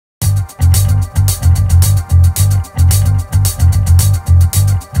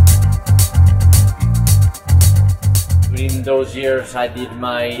In those years I did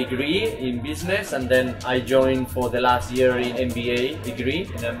my degree in business, and then I joined for the last year in MBA degree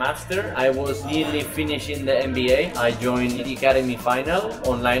in a master. I was nearly finishing the MBA. I joined GT Academy final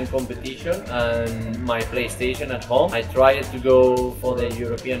online competition and my PlayStation at home. I tried to go for the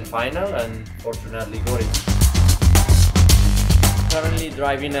European final and fortunately got it. Currently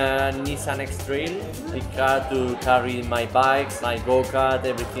driving a Nissan X-Trail, the car to carry my bikes, my go-kart,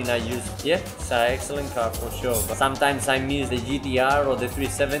 everything I use. Yeah, it's an excellent car for sure. But sometimes I miss the GTR or the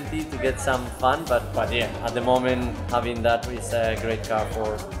 370 to get some fun, but yeah, at the moment having that is a great car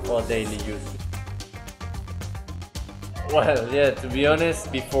for daily use. Well, yeah, to be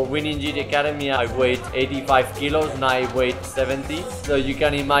honest, before winning GT Academy I weighed 85 kilos, now I weigh 70. So you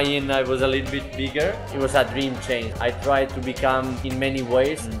can imagine I was a little bit bigger. It was a dream change. I tried to become in many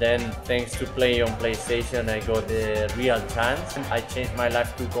ways, and then thanks to play on PlayStation I got the real chance. I changed my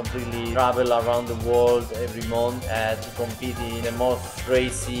life to completely travel around the world every month to compete in the most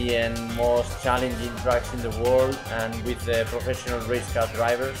racy and most challenging tracks in the world and with the professional race car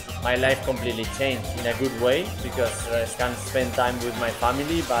drivers. My life completely changed in a good way because I can spend time with my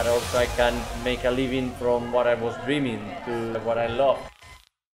family, but also I can make a living from what I was dreaming to what I love.